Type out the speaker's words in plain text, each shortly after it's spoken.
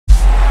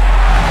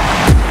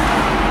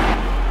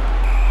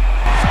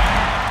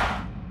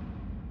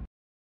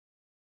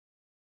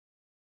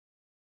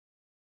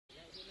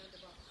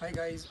Hi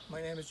guys,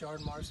 my name is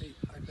Jordan Morrissey.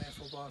 I play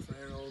football for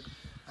Aerogue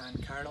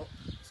and Carlo.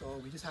 So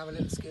we just have a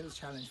little skills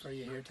challenge for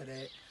you here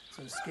today.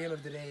 So the skill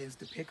of the day is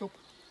the pickup.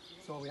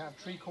 So we have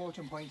 3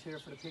 coaching points here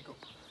for the pickup.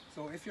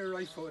 So if you're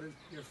right footed,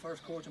 your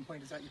first coaching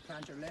point is that you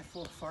plant your left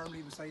foot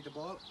firmly beside the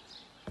ball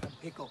and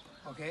pick up,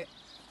 okay?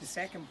 The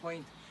second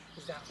point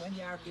is that when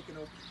you are picking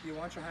up, you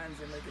want your hands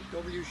in like a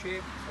W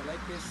shape, so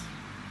like this.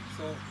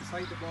 So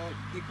beside the ball,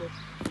 pick up.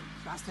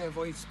 That's to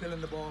avoid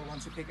spilling the ball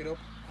once you pick it up.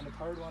 And the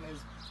third one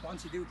is,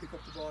 once you do pick up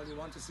the ball, you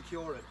want to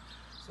secure it.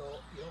 So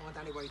you don't want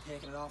anybody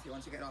taking it off you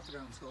once you get off the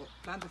ground. So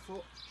plant the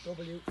foot,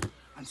 W,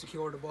 and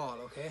secure the ball,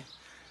 okay?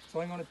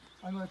 So I'm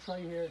gonna try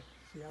here.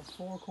 So you have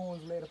 4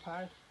 cones laid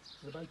apart.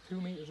 There's about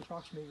 2 meters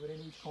approximately within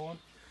each cone.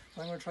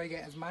 So I'm gonna try to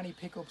get as many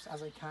pickups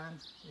as I can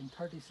in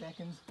 30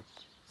 seconds,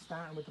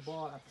 starting with the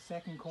ball at the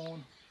second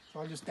cone. So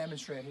I'll just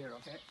demonstrate here,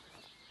 okay?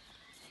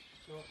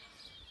 So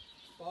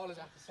ball is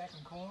at the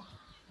second cone.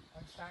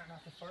 I'm starting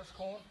at the first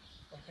cone,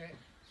 okay?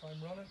 So I'm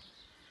running,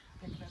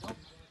 picking it up,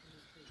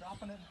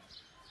 dropping it,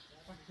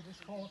 back to this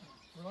cone,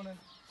 running,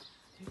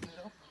 picking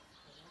it up,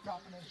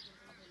 dropping it,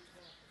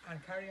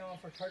 and carry on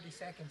for 30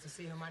 seconds to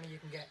see how many you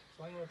can get.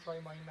 So I'm going to try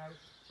mine now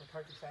for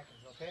 30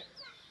 seconds, okay?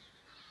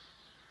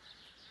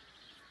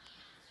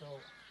 So,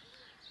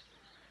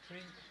 3,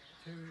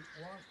 2,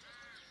 1.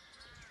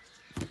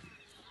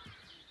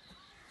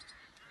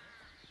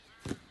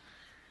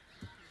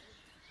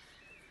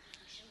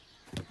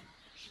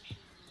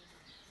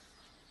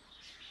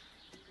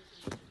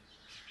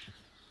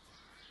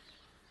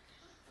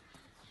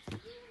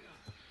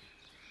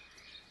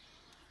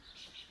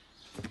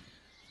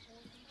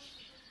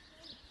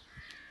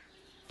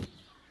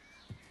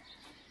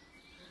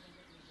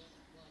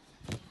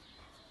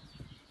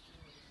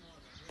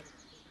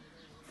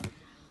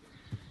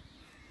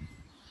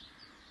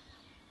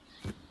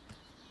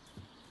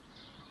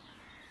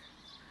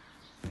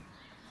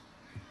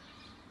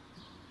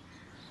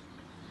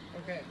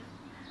 Okay,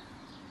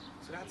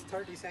 so that's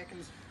 30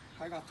 seconds.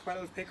 I got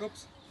 12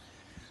 pickups.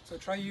 So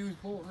try use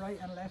both right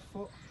and left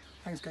foot.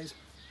 Thanks guys.